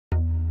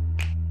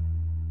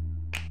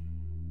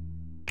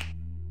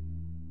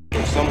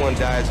someone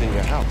dies in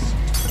your house,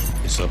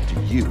 it's up to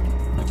you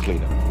to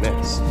clean up the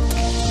mess.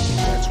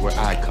 That's where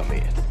I come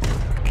in.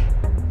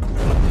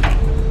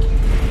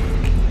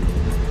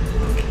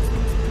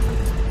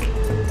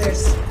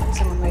 There's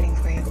someone waiting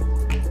for you.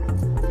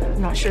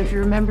 I'm not sure if you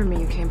remember me.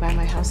 You came by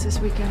my house this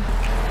weekend.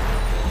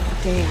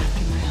 The day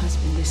after my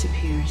husband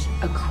disappears,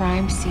 a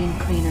crime scene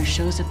cleaner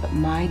shows up at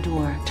my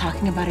door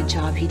talking about a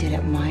job he did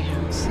at my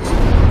house.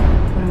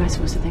 What am I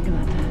supposed to think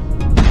about that?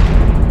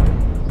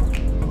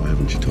 Why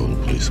haven't you told the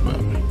police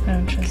about me? I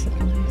don't trust the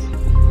police.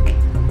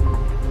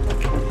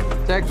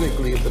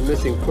 Technically, it's a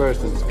missing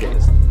persons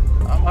case.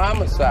 I'm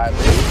homicide,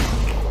 baby.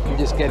 I'm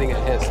just getting a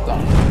head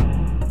start.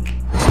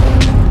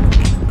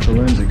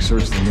 Forensics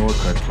searched the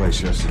Norcut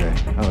place yesterday.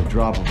 Not a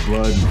drop of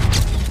blood.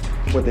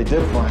 What they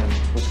did find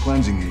was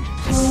cleansing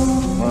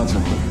agents. Lots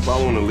of them. If I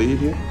want to leave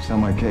here, It's not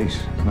my case.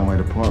 It's not my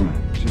department.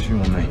 It's just you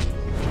and me.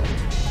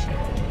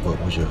 what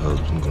was your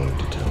husband going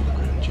to tell the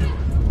grand jury?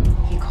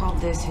 He called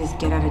this his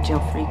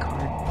get-out-of-jail-free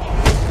card.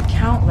 It's an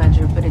account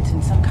ledger, but it's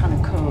in some kind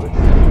of code.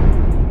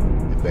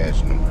 The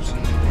badge numbers.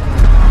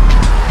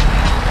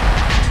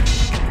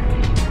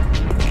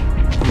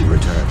 I'm a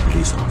retired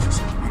police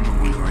officer. I'm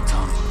a Weaver,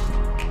 Tom.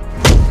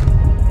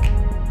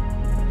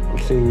 I'm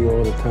seeing you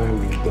all the time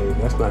these days.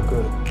 That's not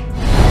good.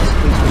 This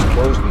case was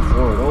closed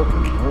before it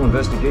opened. The whole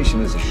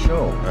investigation is a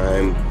show.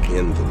 I'm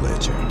in the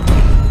ledger.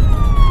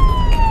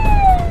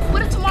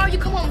 What if tomorrow you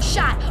come home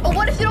shot? Or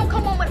what if you don't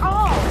come home at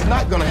all? It's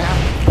not gonna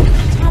happen.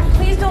 Tom,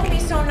 please don't be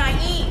so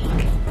naive.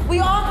 We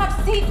all have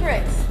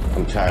secrets.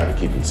 I'm tired of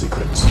keeping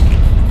secrets.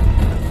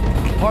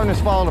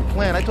 Partner's following a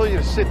plan. I told you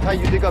to sit tight.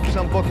 You dig up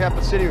some book half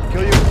the city will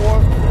kill you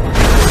for.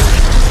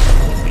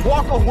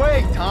 Walk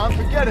away, Tom.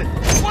 Forget it.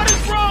 What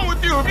is wrong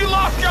with you? Have you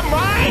lost your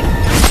mind?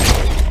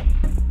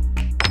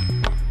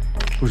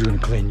 Who's gonna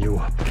clean you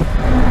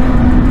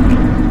up?